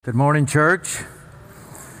Good morning, church.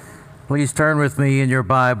 Please turn with me in your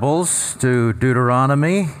Bibles to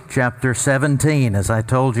Deuteronomy chapter 17. As I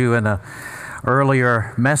told you in an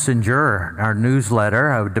earlier messenger, our newsletter,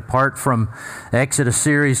 I would depart from Exodus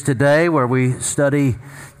series today where we study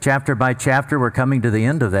chapter by chapter. We're coming to the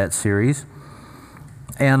end of that series.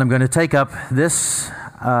 And I'm going to take up this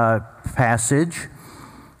passage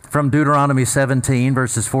from Deuteronomy 17,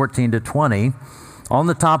 verses 14 to 20, on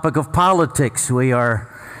the topic of politics. We are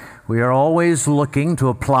always looking to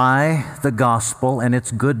apply the gospel and its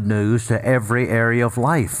good news to every area of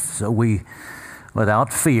life. So we,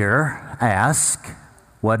 without fear, ask,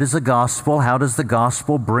 what is the gospel? How does the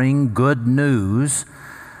gospel bring good news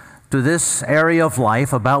to this area of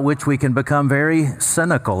life about which we can become very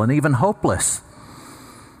cynical and even hopeless?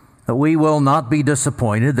 But we will not be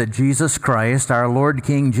disappointed that Jesus Christ, our Lord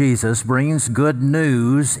King Jesus, brings good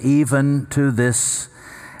news even to this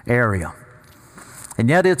area. And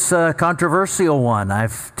yet it's a controversial one.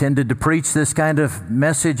 I've tended to preach this kind of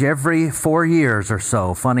message every 4 years or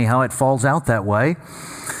so. Funny how it falls out that way.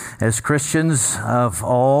 As Christians of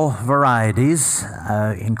all varieties,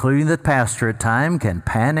 including the pastor at times, can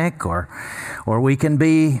panic or we can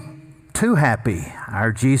be too happy.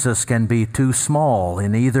 Our Jesus can be too small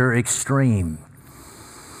in either extreme.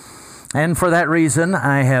 And for that reason,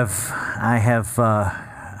 I've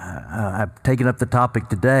taken up the topic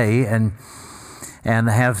today and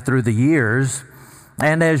have through the years.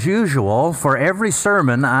 And as usual, for every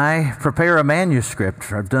sermon, I prepare a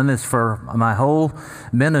manuscript. I've done this for my whole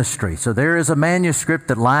ministry. So there is a manuscript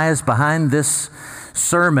that lies behind this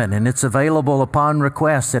sermon, and it's available upon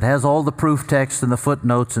request. It has all the proof text and the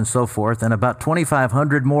footnotes and so forth, and about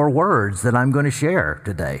 2,500 more words that I'm going to share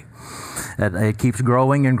today. It keeps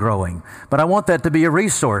growing and growing. But I want that to be a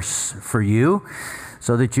resource for you,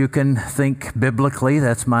 so that you can think biblically.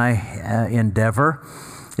 That's my endeavor.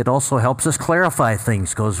 It also helps us clarify things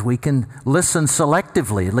because we can listen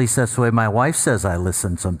selectively. At least that's the way my wife says I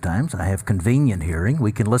listen sometimes. I have convenient hearing.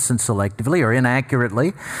 We can listen selectively or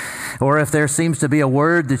inaccurately. Or if there seems to be a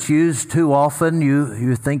word that's used too often,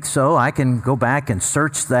 you think so, I can go back and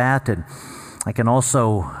search that, and I can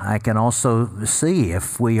also see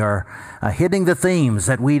if we are hitting the themes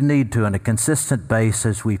that we need to on a consistent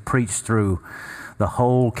basis as we preach through the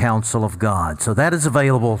whole counsel of God. So that is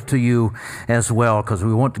available to you as well, because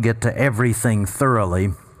we want to get to everything thoroughly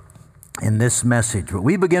in this message. But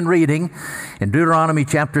we begin reading in Deuteronomy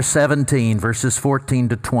chapter 17, verses 14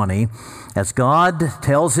 to 20, as God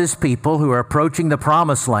tells His people who are approaching the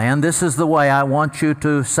promised land, this is the way I want you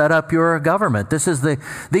to set up your government. These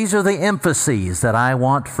are the emphases that I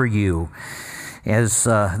want for you as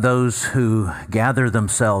those who gather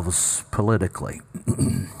themselves politically.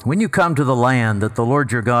 When you come to the land that the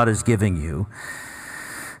Lord your God is giving you,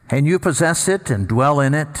 and you possess it and dwell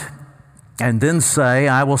in it, and then say,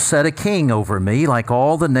 I will set a king over me like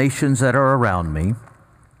all the nations that are around me,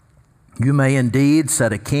 you may indeed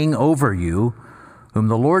set a king over you, whom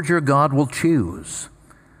the Lord your God will choose.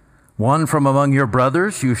 One from among your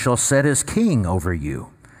brothers you shall set as king over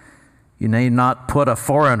you. You may not put a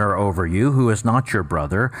foreigner over you who is not your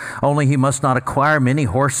brother, only he must not acquire many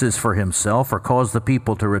horses for himself or cause the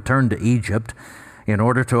people to return to Egypt in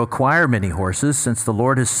order to acquire many horses, since the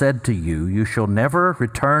Lord has said to you, you shall never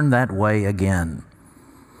return that way again.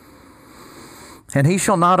 And he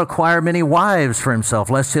shall not acquire many wives for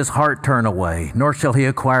himself, lest his heart turn away, nor shall he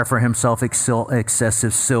acquire for himself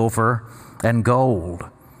excessive silver and gold.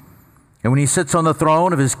 And when he sits on the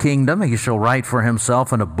throne of his kingdom, he shall write for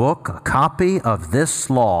himself in a book a copy of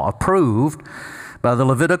this law, approved by the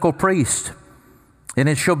Levitical priest. And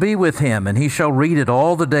it shall be with him, and he shall read it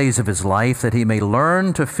all the days of his life, that he may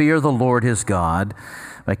learn to fear the Lord his God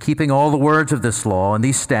by keeping all the words of this law and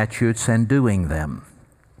these statutes and doing them,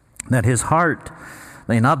 that his heart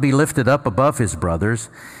may not be lifted up above his brothers,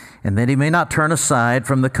 and that he may not turn aside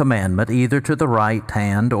from the commandment either to the right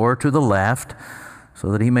hand or to the left, so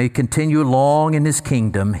that he may continue long in his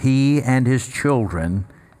kingdom, he and his children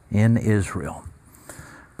in Israel.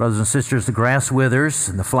 Brothers and sisters, the grass withers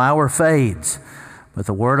and the flower fades, but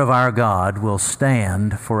the word of our God will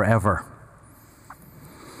stand forever.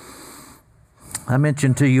 I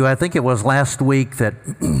mentioned to you, I think it was last week, that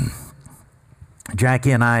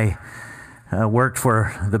Jackie and I worked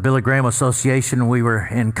for the Billy Graham Association. We were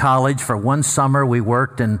in college for one summer. We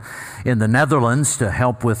worked in the Netherlands to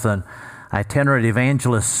help with an itinerant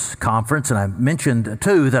evangelist conference, and I mentioned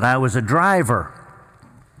too that I was a driver.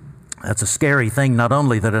 That's a scary thing, not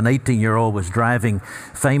only that an 18-year-old was driving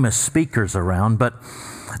famous speakers around, but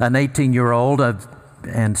an 18-year-old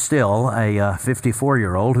and still a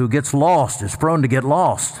 54-year-old who gets lost, is prone to get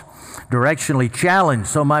lost. directionally challenged.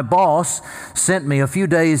 So my boss sent me a few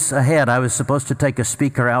days ahead. I was supposed to take a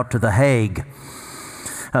speaker out to The Hague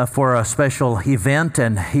for a special event,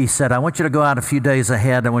 and he said, I want you to go out a few days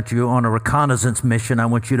ahead. I want you on a reconnaissance mission. I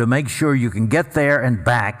want you to make sure you can get there and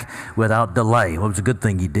back without delay. Well, it was a good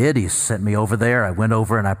thing he did. He sent me over there. I went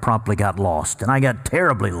over and I promptly got lost, and I got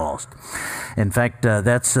terribly lost. In fact,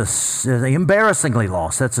 that's embarrassingly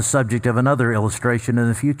lost. That's a subject of another illustration in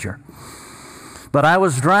the future. But I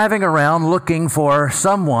was driving around looking for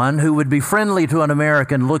someone who would be friendly to an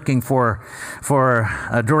American looking for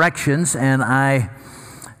directions, and I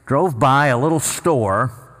drove by a little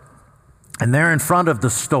store, and there in front of the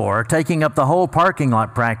store, taking up the whole parking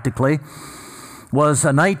lot practically, was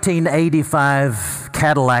a 1985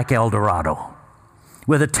 Cadillac Eldorado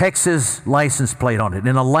with a Texas license plate on it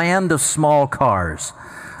in a land of small cars.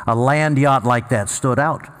 A land yacht like that stood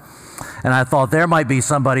out. And I thought there might be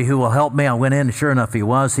somebody who will help me. I went in, and sure enough, he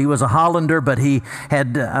was. He was a Hollander, but he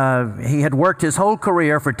had worked his whole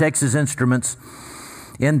career for Texas Instruments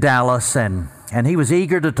in Dallas, and he was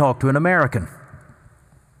eager to talk to an American.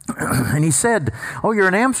 And he said, oh, you're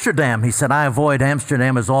in Amsterdam. He said, I avoid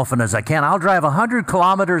Amsterdam as often as I can. I'll drive 100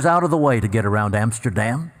 kilometers out of the way to get around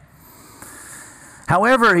Amsterdam.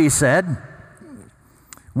 However, he said,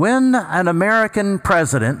 when an American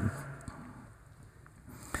president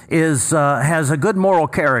has a good moral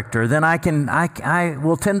character, then I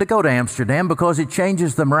will tend to go to Amsterdam because it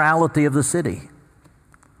changes the morality of the city.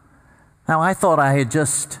 Now, I thought I had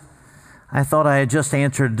just heard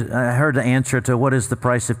the answer to what is the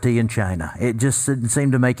price of tea in China. It just didn't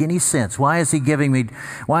seem to make any sense. Why is he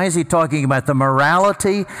talking about the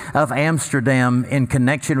morality of Amsterdam in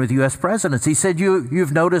connection with U.S. presidents? He said,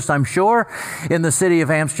 you've noticed, I'm sure, in the city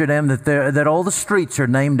of Amsterdam that all the streets are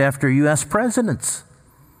named after U.S. presidents.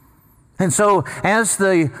 And so as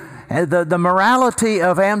the morality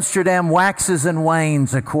of Amsterdam waxes and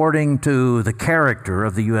wanes according to the character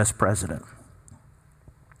of the U.S. president.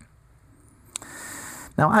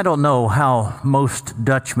 Now, I don't know how most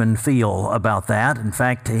Dutchmen feel about that. In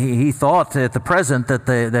fact, he thought at the present that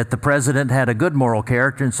the president had a good moral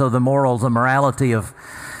character, and so the morality of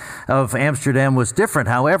Amsterdam was different.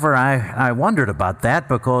 However, I wondered about that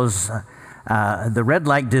because the red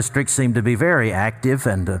light district seemed to be very active,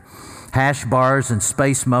 and hash bars and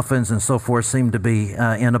space muffins and so forth seemed to be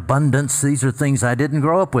in abundance. These are things I didn't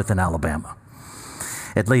grow up with in Alabama,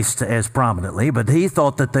 at least as prominently. But he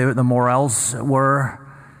thought that the morals were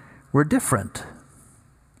different.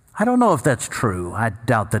 I don't know if that's true. I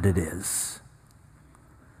doubt that it is.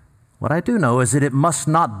 What I do know is that it must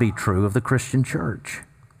not be true of the Christian church.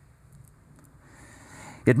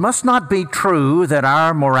 It must not be true that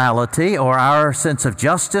our morality or our sense of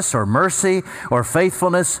justice or mercy or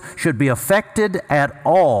faithfulness should be affected at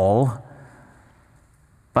all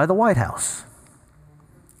by the White House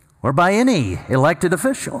or by any elected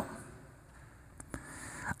official.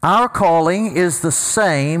 Our calling is the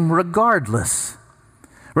same regardless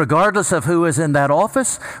of who is in that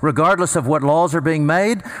office, regardless of what laws are being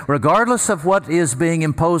made, regardless of what is being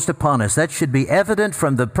imposed upon us. That should be evident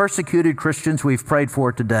from the persecuted Christians we've prayed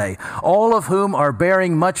for today, all of whom are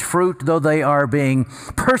bearing much fruit, though they are being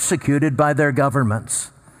persecuted by their governments.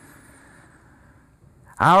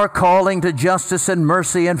 Our calling to justice and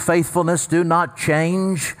mercy and faithfulness do not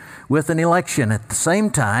change with an election. At the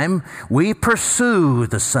same time, we pursue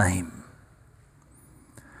the same.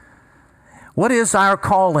 What is our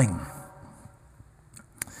calling?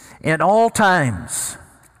 In all times,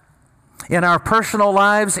 in our personal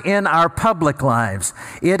lives, in our public lives,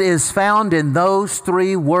 it is found in those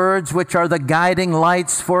three words which are the guiding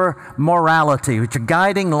lights for morality, which are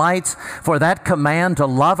guiding lights for that command to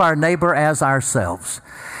love our neighbor as ourselves.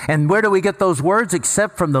 And where do we get those words?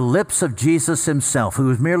 Except from the lips of Jesus himself, who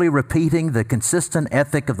is merely repeating the consistent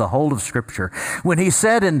ethic of the whole of Scripture. When he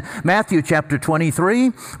said in Matthew chapter 23,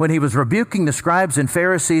 when he was rebuking the scribes and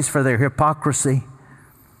Pharisees for their hypocrisy,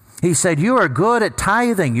 he said, you are good at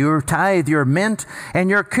tithing. You tithe your mint and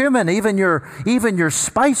your cumin, even your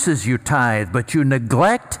spices you tithe, but you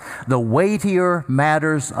neglect the weightier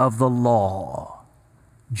matters of the law,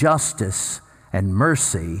 justice and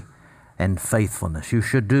mercy and faithfulness. You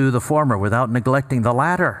should do the former without neglecting the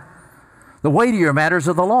latter. The weightier matters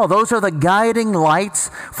of the law. Those are the guiding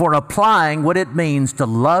lights for applying what it means to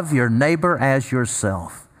love your neighbor as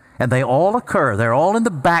yourself. And they all occur. They're all in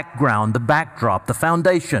the background, the backdrop, the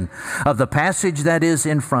foundation of the passage that is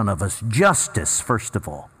in front of us. Justice, first of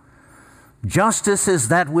all. Justice is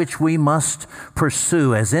that which we must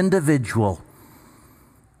pursue as individual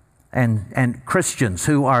and Christians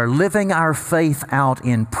who are living our faith out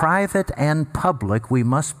in private and public, we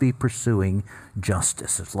must be pursuing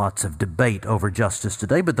justice. There's lots of debate over justice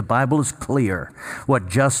today, but the Bible is clear what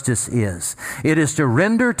justice is. It is to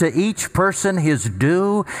render to each person his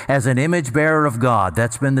due as an image bearer of God.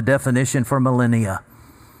 That's been the definition for millennia.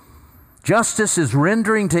 Justice is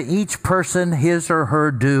rendering to each person his or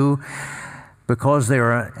her due because they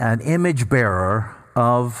are an image bearer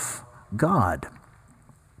of God.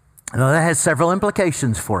 Now, that has several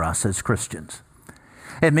implications for us as Christians.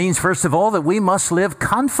 It means, first of all, that we must live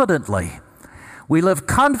confidently. We live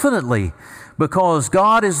confidently because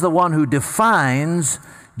God is the one who defines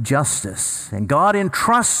justice. And God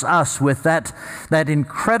entrusts us with that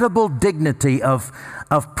incredible dignity of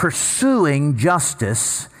pursuing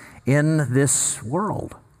justice in this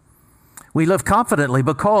world. We live confidently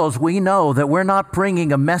because we know that we're not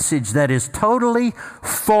bringing a message that is totally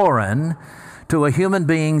foreign to a human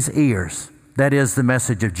being's ears. That is the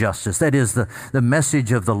message of justice. That is the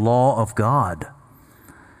message of the law of God.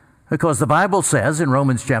 Because the Bible says in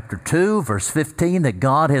Romans chapter 2, verse 15, that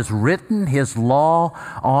God has written His law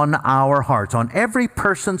on our hearts, on every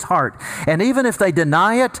person's heart. And even if they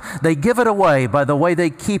deny it, they give it away by the way they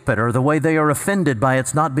keep it or the way they are offended by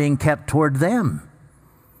its not being kept toward them.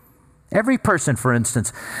 Every person, for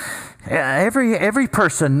instance, every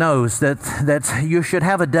person knows that you should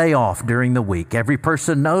have a day off during the week. Every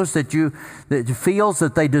person knows that feels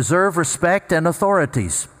that they deserve respect, and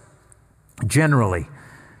authorities generally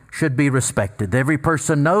should be respected. Every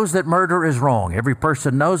person knows that murder is wrong. Every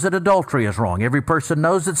person knows that adultery is wrong. Every person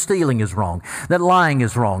knows that stealing is wrong, that lying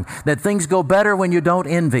is wrong, that things go better when you don't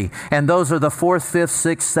envy. And those are the 4th,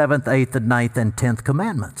 5th, 6th, 7th, 8th, and 9th, and 10th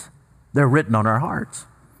commandments. They're written on our hearts.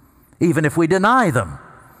 Even if we deny them,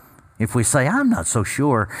 if we say, I'm not so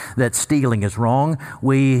sure that stealing is wrong,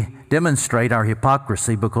 we demonstrate our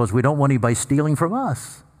hypocrisy because we don't want anybody stealing from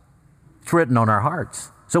us. It's written on our hearts.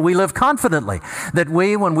 So we live confidently that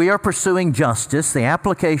when we are pursuing justice, the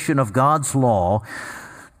application of God's law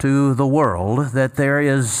to the world, that there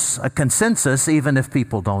is a consensus even if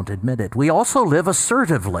people don't admit it. We also live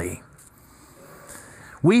assertively.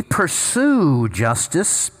 We pursue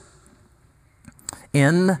justice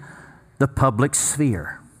in the public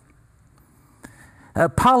sphere.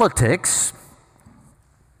 Politics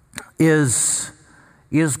is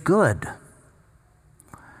good.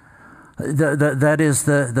 That is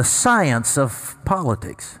the science of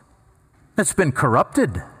politics. It's been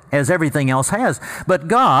corrupted, as everything else has. But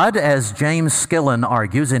God, as James Skillen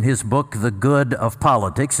argues in his book, The Good of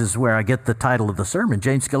Politics, is where I get the title of the sermon.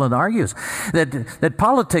 James Skillen argues that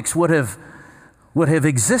politics would have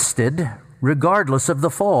existed regardless of the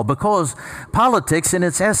fall, because politics in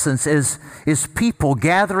its essence is people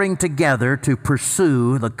gathering together to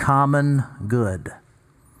pursue the common good.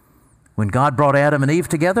 When God brought Adam and Eve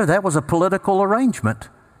together, that was a political arrangement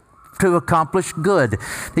to accomplish good.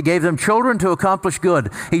 He gave them children to accomplish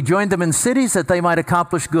good. He joined them in cities that they might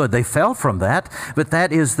accomplish good. They fell from that, but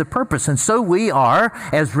that is the purpose. And so we are,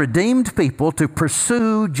 as redeemed people, to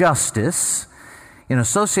pursue justice in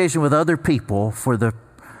association with other people for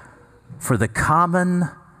the common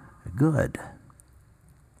good.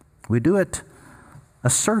 We do it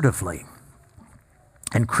assertively.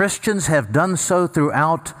 And Christians have done so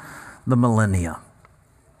throughout the millennia.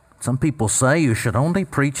 Some people say you should only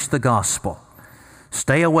preach the gospel.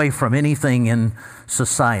 Stay away from anything in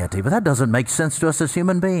society. But that doesn't make sense to us as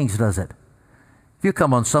human beings, does it? If you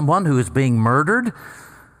come on someone who is being murdered,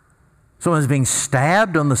 someone is being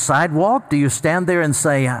stabbed on the sidewalk, do you stand there and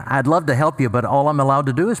say, I'd love to help you, but all I'm allowed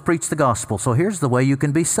to do is preach the gospel, so here's the way you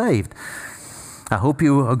can be saved? I hope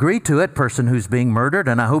you agree to it, person who's being murdered,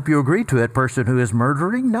 and I hope you agree to it, person who is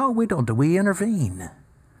murdering. No, we don't. We intervene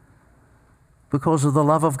because of the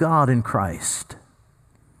love of God in Christ.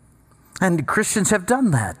 And Christians have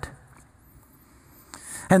done that.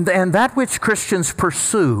 And that which Christians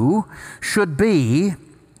pursue should be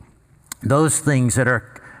those things that are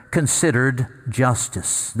considered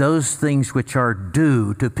justice, those things which are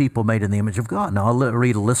due to people made in the image of God. Now, I'll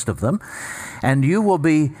read a list of them, and you will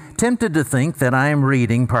be tempted to think that I am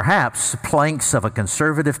reading perhaps planks of a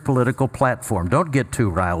conservative political platform. Don't get too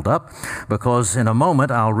riled up, because in a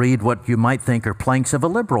moment I'll read what you might think are planks of a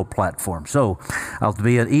liberal platform. So I'll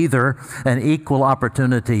be either an equal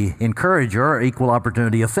opportunity encourager or equal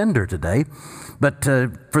opportunity offender today. But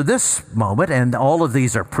for this moment, and all of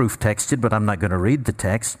these are proof texted, but I'm not going to read the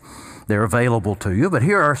text. They're available to you. But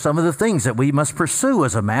here are some of the things that we must pursue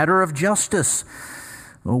as a matter of justice.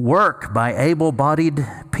 Work by able-bodied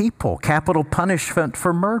people, capital punishment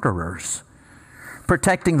for murderers,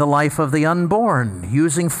 protecting the life of the unborn,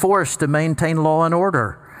 using force to maintain law and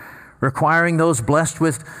order, requiring those blessed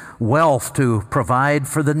with wealth to provide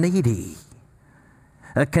for the needy,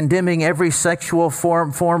 condemning every sexual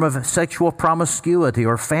form of sexual promiscuity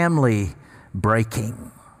or family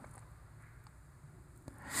breaking.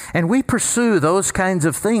 And we pursue those kinds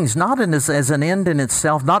of things not as an end in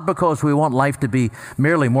itself, not because we want life to be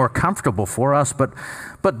merely more comfortable for us,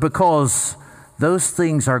 but because those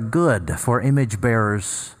things are good for image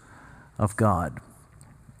bearers of God.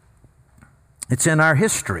 It's in our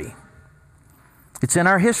history. It's in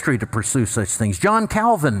our history to pursue such things. John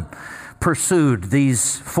Calvin pursued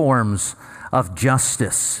these forms of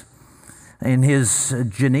justice. In his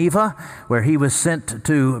Geneva, where he was sent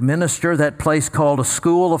to minister, that place called A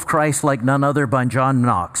School of Christ Like None Other by John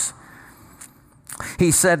Knox. He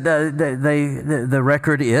said the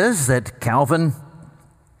record is that Calvin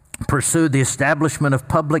pursued the establishment of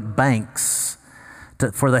public banks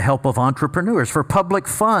for the help of entrepreneurs, for public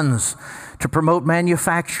funds to promote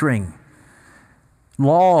manufacturing,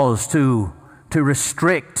 laws to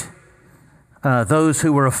restrict those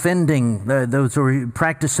who were offending, those who were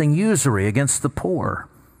practicing usury against the poor.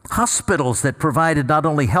 Hospitals that provided not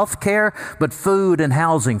only health care, but food and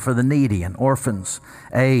housing for the needy and orphans,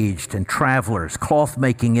 aged and travelers,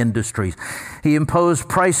 cloth-making industries. He imposed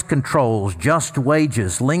price controls, just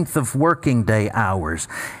wages, length of working day hours,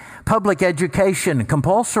 public education,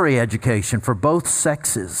 compulsory education for both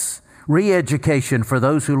sexes, re-education for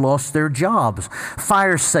those who lost their jobs,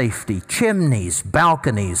 fire safety, chimneys,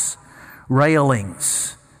 balconies,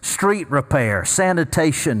 railings, street repair,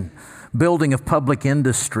 sanitation, building of public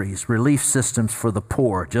industries, relief systems for the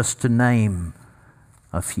poor, just to name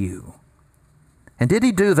a few. And did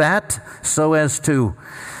he do that so as to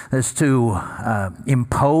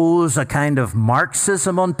impose a kind of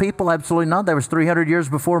Marxism on people? Absolutely not. That was 300 years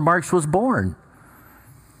before Marx was born.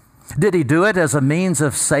 Did he do it as a means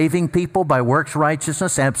of saving people by works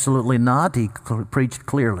righteousness? Absolutely not. He preached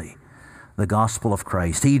clearly the gospel of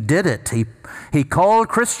Christ. He did it. He called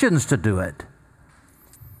Christians to do it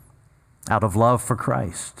out of love for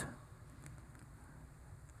Christ.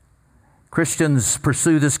 Christians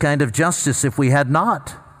pursue this kind of justice. If we had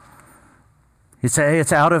not, it's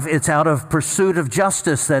out of pursuit of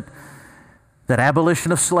justice that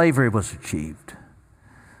abolition of slavery was achieved.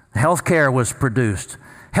 Health care was produced.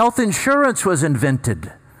 Health insurance was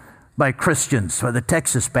invented by Christians, by the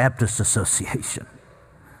Texas Baptist Association.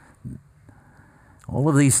 All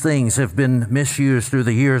of these things have been misused through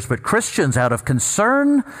the years, but Christians, out of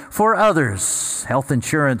concern for others, health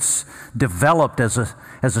insurance developed as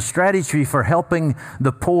a strategy for helping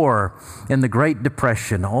the poor in the Great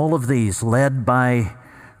Depression. All of these led by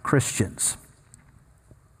Christians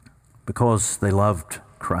because they loved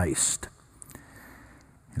Christ.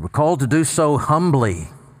 And we're called to do so humbly.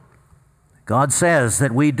 God says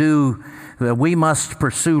that we must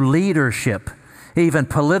pursue leadership, even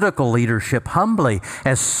political leadership, humbly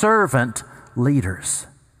as servant leaders.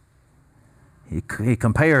 He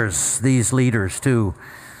compares these leaders to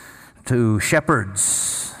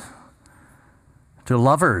shepherds, to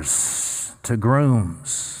lovers, to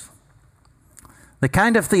grooms. The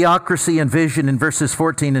kind of theocracy envisioned in verses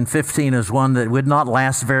 14 and 15 is one that would not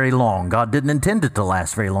last very long. God didn't intend it to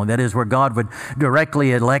last very long. That is, where God would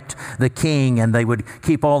directly elect the king and they would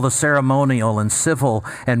keep all the ceremonial and civil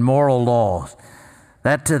and moral laws.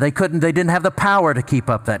 That they didn't have the power to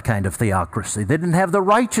keep up that kind of theocracy. They didn't have the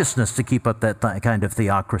righteousness to keep up that kind of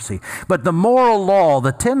theocracy. But the moral law,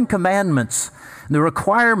 the 10 Commandments, the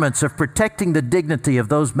requirements of protecting the dignity of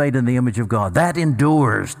those made in the image of God, that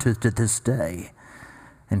endures to this day.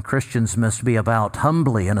 And Christians must be about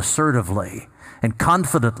humbly and assertively and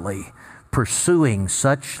confidently pursuing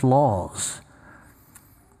such laws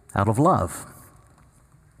out of love.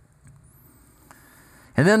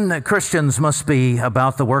 And then Christians must be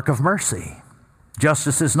about the work of mercy.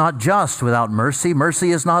 Justice is not just without mercy.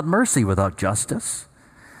 Mercy is not mercy without justice.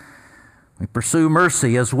 We pursue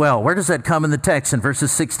mercy as well. Where does that come in the text? In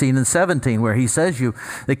verses 16 and 17, where he says,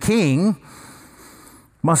 the king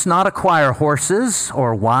must not acquire horses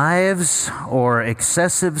or wives or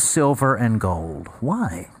excessive silver and gold.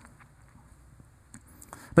 Why?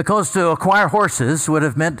 Because to acquire horses would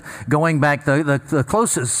have meant going back, the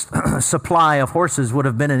closest supply of horses would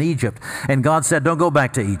have been in Egypt. And God said, don't go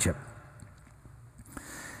back to Egypt.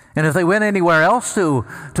 And if they went anywhere else to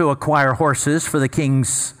acquire horses for the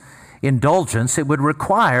king's indulgence, it would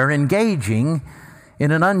require engaging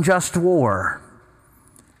in an unjust war.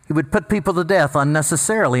 He would put people to death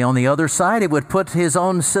unnecessarily. On the other side, it would put his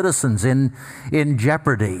own citizens in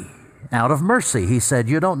jeopardy. Out of mercy, he said,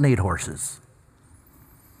 you don't need horses.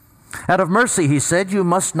 Out of mercy, he said, you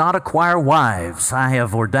must not acquire wives. I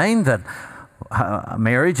have ordained that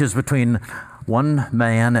marriage is between one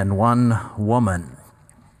man and one woman.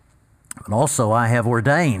 And also I have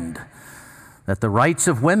ordained that the rights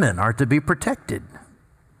of women are to be protected.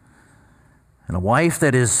 And a wife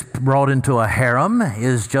that is brought into a harem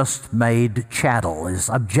is just made chattel, is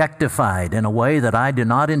objectified in a way that I do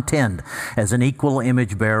not intend as an equal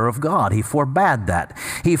image bearer of God. He forbade that.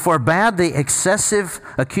 He forbade the excessive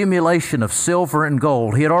accumulation of silver and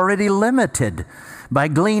gold. He had already limited by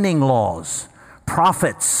gleaning laws,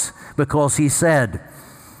 profits, because he said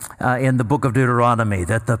in the book of Deuteronomy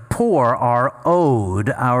that the poor are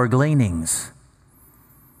owed our gleanings.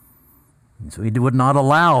 So he would not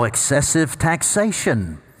allow excessive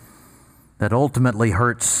taxation that ultimately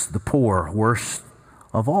hurts the poor worst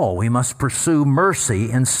of all. We must pursue mercy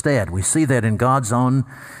instead. We see that in God's own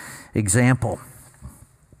example.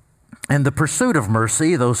 And the pursuit of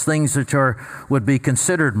mercy, those things which would be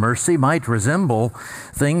considered mercy, might resemble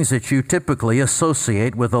things that you typically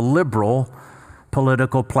associate with a liberal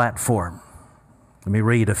political platform. Let me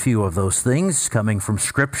read a few of those things coming from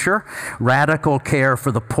Scripture. Radical care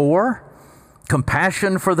for the poor,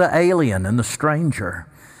 compassion for the alien and the stranger,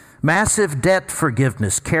 massive debt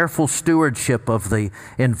forgiveness, careful stewardship of the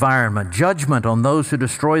environment, judgment on those who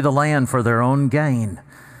destroy the land for their own gain,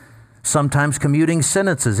 sometimes commuting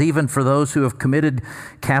sentences even for those who have committed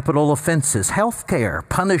capital offenses, health care,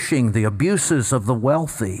 punishing the abuses of the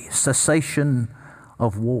wealthy, cessation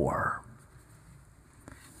of war.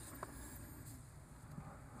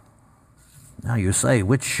 Now you say,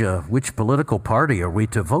 which political party are we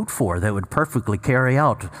to vote for that would perfectly carry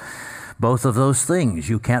out both of those things?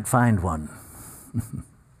 You can't find one.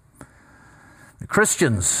 The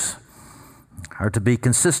Christians are to be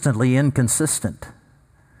consistently inconsistent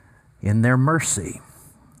in their mercy,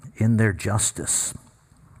 in their justice.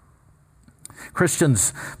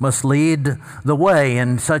 Christians must lead the way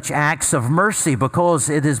in such acts of mercy, because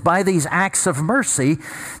it is by these acts of mercy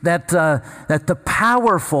that the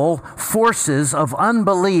powerful forces of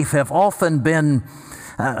unbelief have often been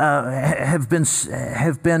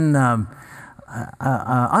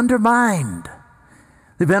undermined.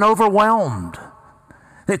 They've been overwhelmed.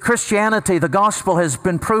 That Christianity, the gospel, has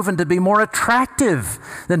been proven to be more attractive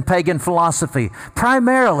than pagan philosophy,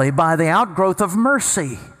 primarily by the outgrowth of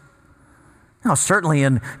mercy. Now, certainly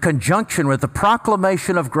in conjunction with the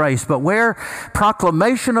proclamation of grace, but where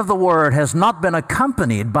proclamation of the Word has not been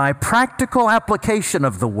accompanied by practical application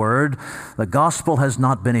of the Word, the gospel has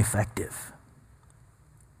not been effective.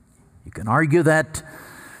 You can argue that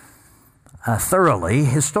thoroughly,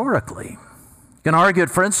 historically. You can argue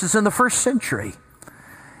it, for instance, in the first century.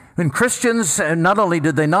 When Christians, not only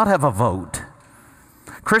did they not have a vote,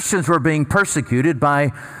 Christians were being persecuted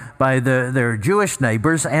by their Jewish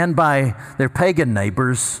neighbors and by their pagan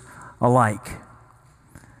neighbors alike.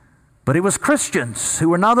 But it was Christians who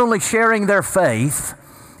were not only sharing their faith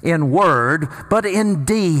in word, but in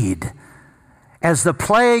deed. As the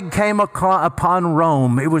plague came upon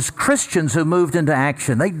Rome, it was Christians who moved into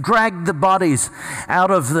action. They dragged the bodies out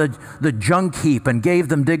of the junk heap and gave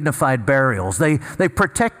them dignified burials. They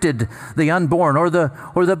protected the unborn or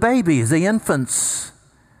the babies, the infants.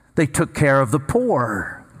 They took care of the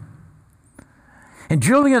poor. And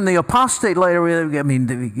Julian the Apostate later,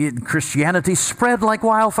 Christianity spread like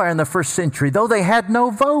wildfire in the first century. Though they had no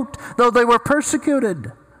vote, though they were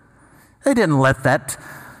persecuted, they didn't let that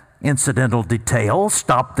incidental detail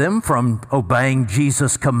stop them from obeying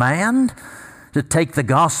Jesus' command to take the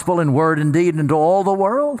gospel in word and deed into all the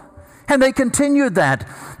world. And they continued that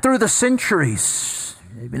through the centuries.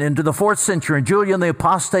 Even into the 4th century, and Julian the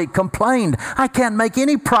Apostate complained, I can't make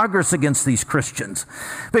any progress against these Christians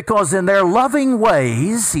because in their loving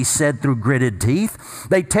ways, he said through gritted teeth,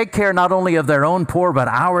 they take care not only of their own poor, but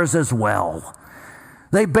ours as well.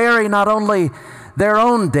 They bury not only their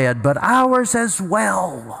own dead, but ours as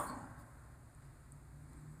well.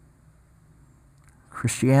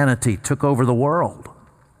 Christianity took over the world,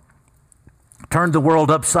 turned the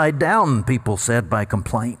world upside down, people said, by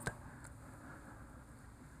complaint.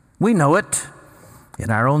 We know it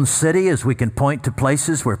in our own city as we can point to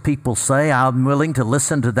places where people say, I'm willing to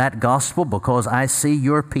listen to that gospel because I see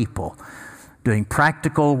your people doing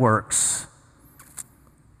practical works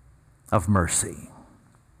of mercy.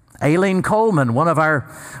 Aileen Coleman, one of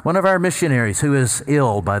our missionaries who is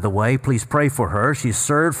ill, by the way, please pray for her. She's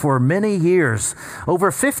served for many years,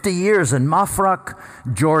 over 50 years in Mafraq,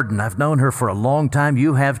 Jordan. I've known her for a long time.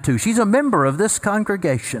 You have too. She's a member of this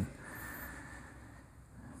congregation.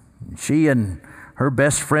 She and her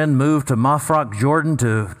best friend moved to Mafraq, Jordan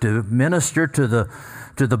to minister to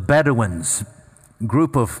the Bedouins,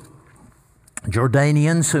 group of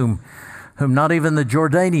Jordanians whom not even the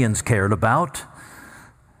Jordanians cared about,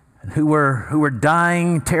 who were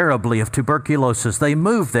dying terribly of tuberculosis. They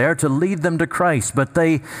moved there to lead them to Christ, but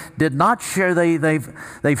they did not share.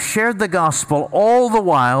 They've shared the gospel all the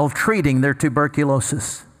while treating their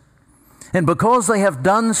tuberculosis. And because they have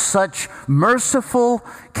done such merciful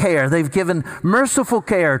care, they've given merciful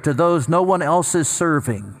care to those no one else is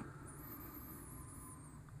serving.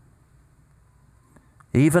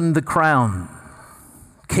 Even the crown,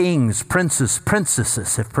 kings, princes,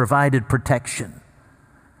 princesses have provided protection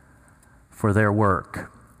for their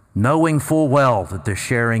work, knowing full well that they're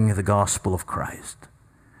sharing the gospel of Christ.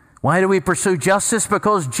 Why do we pursue justice?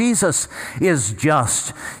 Because Jesus is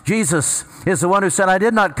just. Jesus is the one who said, I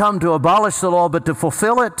did not come to abolish the law, but to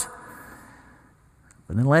fulfill it.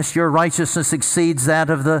 But unless your righteousness exceeds that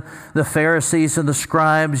of the Pharisees and the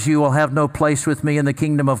scribes, you will have no place with me in the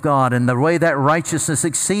kingdom of God. And the way that righteousness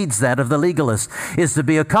exceeds that of the legalist is to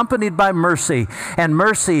be accompanied by mercy. And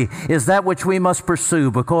mercy is that which we must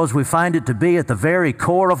pursue because we find it to be at the very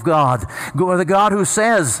core of God. The God who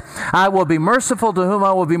says, I will be merciful to whom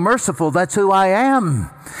I will be merciful. That's who I am.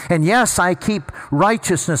 And yes, I keep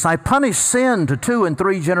righteousness. I punish sin to 2 and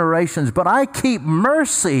 3 generations, but I keep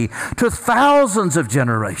mercy to thousands of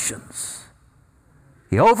generations.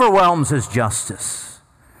 He overwhelms His justice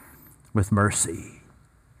with mercy.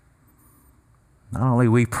 Not only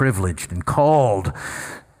are we privileged and called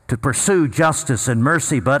to pursue justice and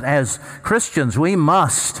mercy, but as Christians, we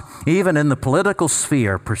must, even in the political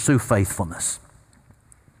sphere, pursue faithfulness.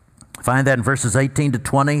 Find that in verses 18 to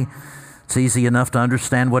 20. It's easy enough to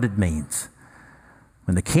understand what it means.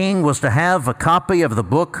 When the king was to have a copy of the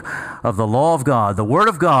book of the law of God, the Word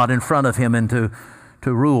of God in front of him, and to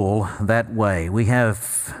rule that way. We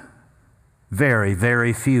have very,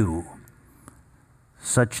 very few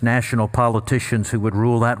such national politicians who would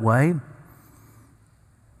rule that way,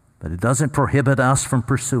 but it doesn't prohibit us from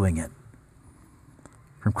pursuing it,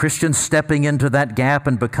 from Christians stepping into that gap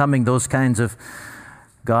and becoming those kinds of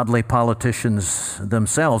godly politicians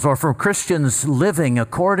themselves, or from Christians living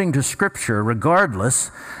according to Scripture,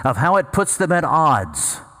 regardless of how it puts them at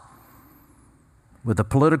odds with a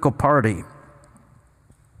political party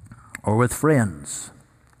or with friends.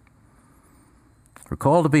 We're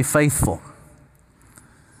called to be faithful,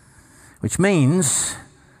 which means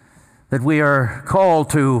that we are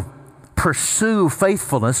called to pursue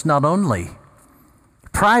faithfulness not only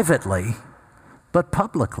privately, but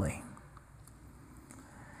publicly.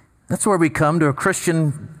 That's where we come to a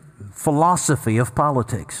Christian philosophy of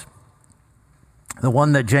politics. The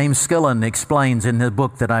one that James Skillen explains in the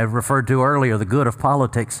book that I referred to earlier, The Good of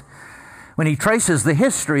Politics, when he traces the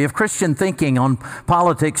history of Christian thinking on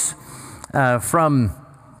politics from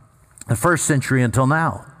the first century until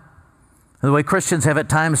now. The way Christians have at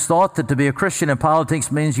times thought that to be a Christian in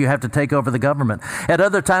politics means you have to take over the government. At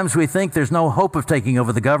other times we think there's no hope of taking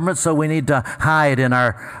over the government, so we need to hide in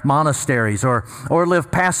our monasteries or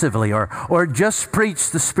live passively or just preach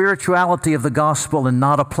the spirituality of the gospel and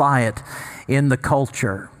not apply it in the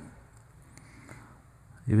culture.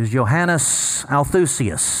 It was Johannes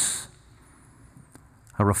Althusius,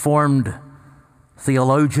 a Reformed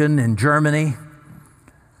theologian in Germany,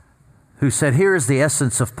 who said, here is the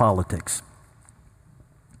essence of politics.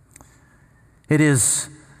 It is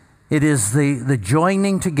the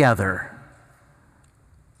joining together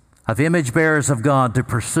of image bearers of God to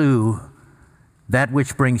pursue that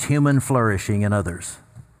which brings human flourishing in others.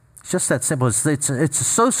 It's just that simple. It's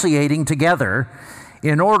associating together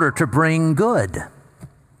in order to bring good.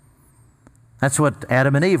 That's what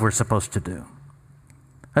Adam and Eve were supposed to do.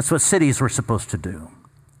 That's what cities were supposed to do.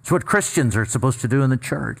 It's what Christians are supposed to do in the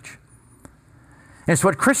church. It's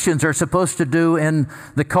what Christians are supposed to do in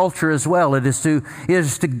the culture as well. It is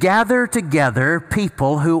to gather together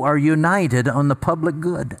people who are united on the public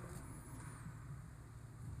good.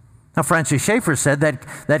 Now, Francis Schaeffer said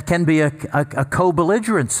that can be a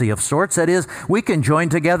co-belligerency of sorts. That is, we can join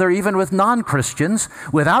together even with non-Christians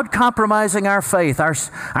without compromising our faith,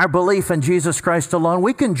 our belief in Jesus Christ alone.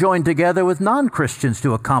 We can join together with non-Christians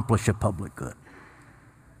to accomplish a public good.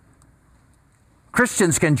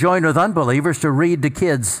 Christians can join with unbelievers to read to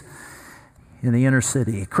kids in the inner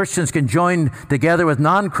city. Christians can join together with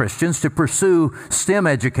non-Christians to pursue STEM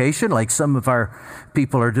education, like some of our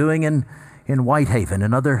people are doing in Whitehaven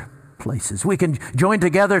and other places. We can join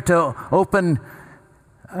together to open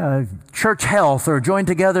church health, or join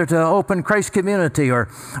together to open Christ Community, or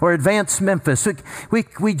advance Memphis.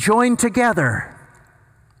 We join together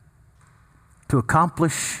to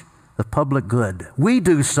accomplish the public good. We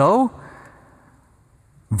do so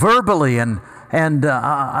verbally and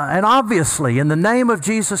obviously in the name of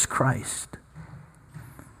Jesus Christ.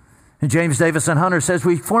 And James Davison Hunter says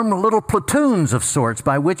we form little platoons of sorts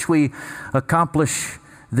by which we accomplish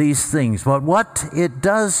these things. But what it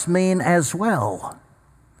does mean as well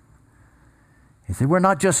is that we're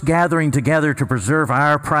not just gathering together to preserve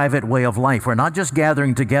our private way of life. We're not just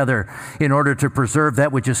gathering together in order to preserve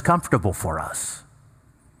that which is comfortable for us,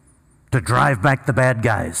 to drive back the bad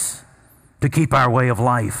guys, to keep our way of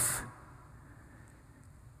life.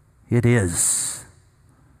 It is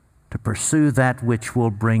to pursue that which will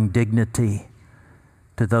bring dignity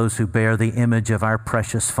to those who bear the image of our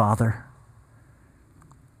precious Father,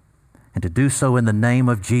 and to do so in the name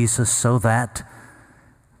of Jesus, so that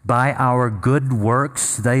by our good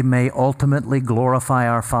works they may ultimately glorify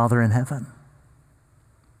our Father in heaven.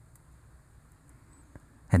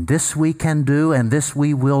 And this we can do, and this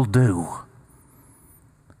we will do,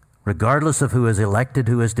 regardless of who is elected,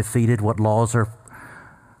 who is defeated, what laws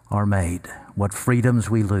are made, what freedoms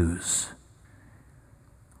we lose.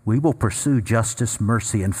 We will pursue justice,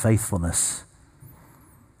 mercy, and faithfulness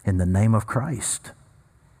in the name of Christ.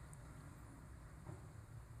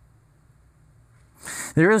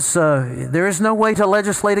 There is no way to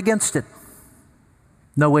legislate against it,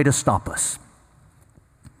 no way to stop us.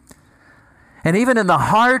 And even in the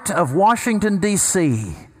heart of Washington,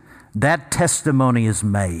 D.C., that testimony is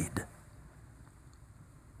made.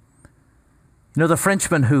 You know, the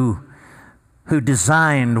Frenchman who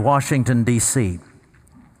designed Washington, D.C.,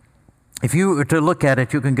 if you were to look at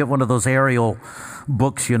it, you can get one of those aerial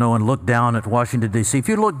books, you know, and look down at Washington, D.C. If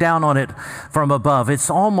you look down on it from above, it's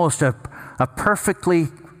almost a perfectly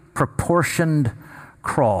proportioned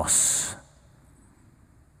cross.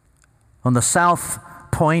 On the south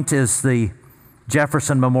point is the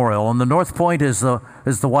Jefferson Memorial. On the north point is the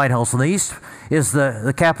White House. On the east is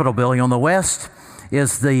the Capitol building. On the west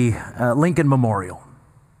is the Lincoln Memorial.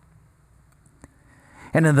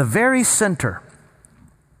 And in the very center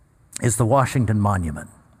is the Washington Monument.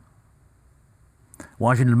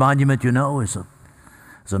 Washington Monument, you know, is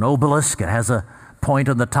an obelisk. It has a point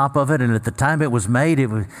on the top of it, and at the time it was made,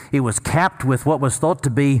 it was capped with what was thought to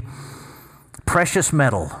be precious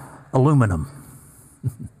metal, aluminum.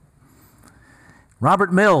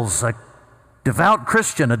 Robert Mills, a devout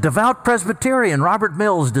Christian, a devout Presbyterian, Robert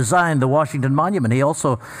Mills designed the Washington Monument. He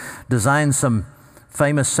also designed some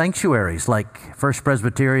famous sanctuaries like First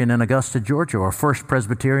Presbyterian in Augusta, Georgia, or First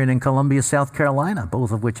Presbyterian in Columbia, South Carolina,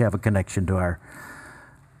 both of which have a connection to our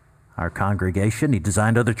congregation. He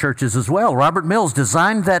designed other churches as well. Robert Mills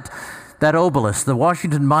designed that obelisk, the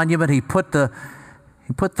Washington Monument. He put the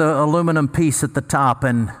aluminum piece at the top,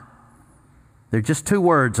 and there are just two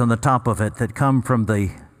words on the top of it that come from the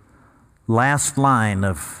last line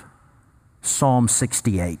of Psalm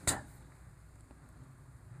 68.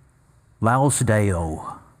 Laus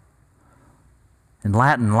Deo. In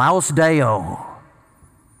Latin, Laus Deo.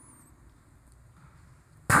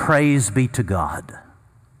 Praise be to God.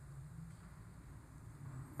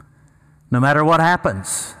 No matter what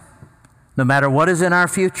happens, no matter what is in our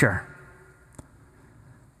future,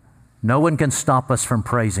 no one can stop us from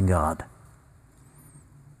praising God.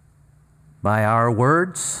 By our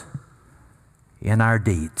words, in our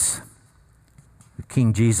deeds.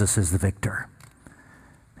 King Jesus is the victor.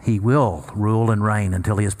 He will rule and reign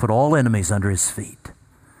until he has put all enemies under his feet.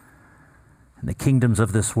 And the kingdoms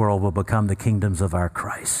of this world will become the kingdoms of our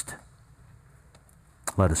Christ.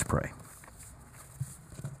 Let us pray.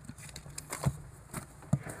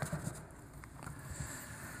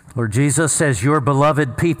 Lord Jesus, as your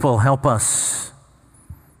beloved people, help us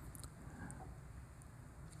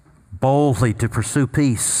boldly to pursue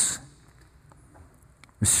peace,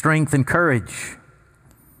 with strength and courage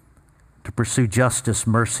to pursue justice,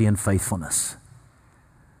 mercy, and faithfulness.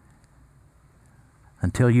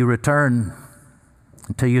 Until you return,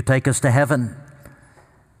 until you take us to heaven,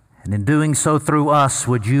 and in doing so through us,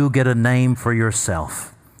 would you get a name for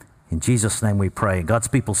yourself? In Jesus' name we pray. God's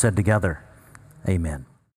people said together, amen.